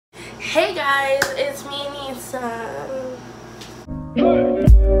Hey guys, it's me, Nisa.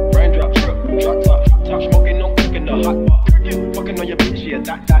 Raindrop, drop top, top smoking, no cooking the hot pot. Fucking on your bitch, yeah,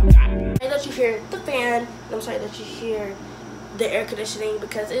 that. I'm sorry that you hear the fan, and I'm sorry that you hear the air conditioning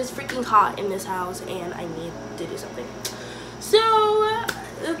because it's freaking hot in this house and I need to do something. So,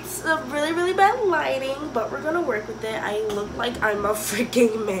 it's a really bad lighting, but we're gonna work with it. I look like I'm a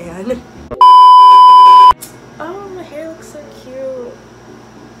freaking man. Oh, my hair looks so cute.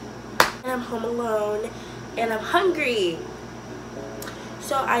 And I'm home alone and I'm hungry.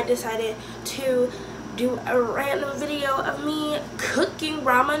 So I decided to do a random video of me cooking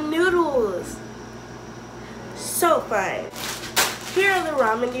ramen noodles. So fun. Here are the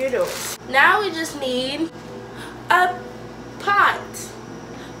ramen noodles. Now we just need a pot.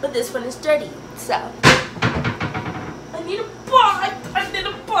 But this one is dirty, so I need a pot. I need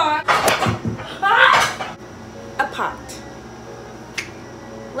a pot. Ah! A pot.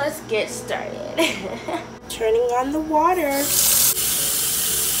 Let's get started. Turning on the water.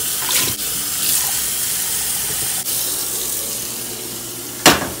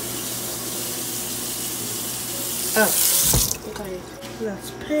 Oh, okay.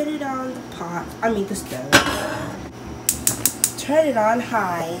 Let's put it on the pot. I mean the stove. Turn it on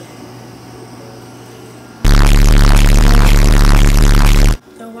high.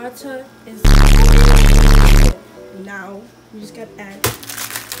 The water is now we just gotta add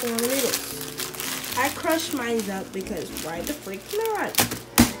more noodles. I crushed mine up because why the freak not?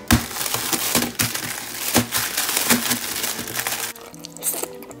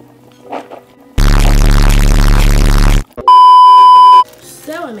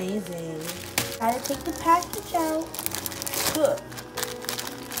 So amazing. Gotta take the package out. Good.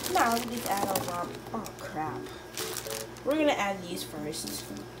 Now we just add our ramen. Oh crap. We're gonna add these first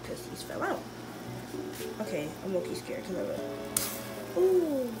because these fell out. Okay, I'm low-key scared because of it.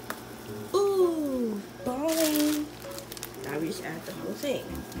 Ooh, balling. Now we just add the whole thing.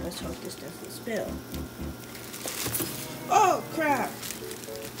 Let's hope this doesn't spill. Oh crap.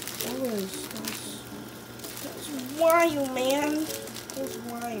 That was wild, man. That was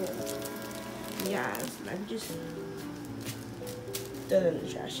wild. Yeah, I'm just throw it in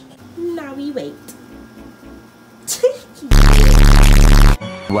the trash. Now we wait.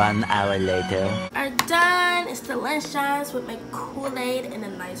 1 hour later. Are done. It's the lunchtime with my Kool-Aid and a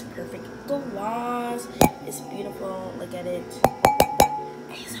nice perfect glass. It's beautiful. Look at it.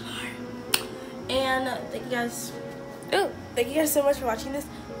 ASMR. And thank you guys. Thank you guys so much for watching this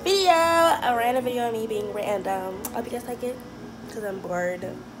video. A random video of me being random. I hope you guys like it because I'm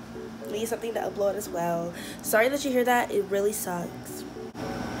bored. Need something to upload as well. Sorry that you hear that. It really sucks.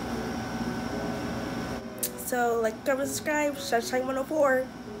 So like, comment, subscribe. Sunshine 104.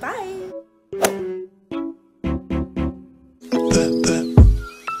 Bye.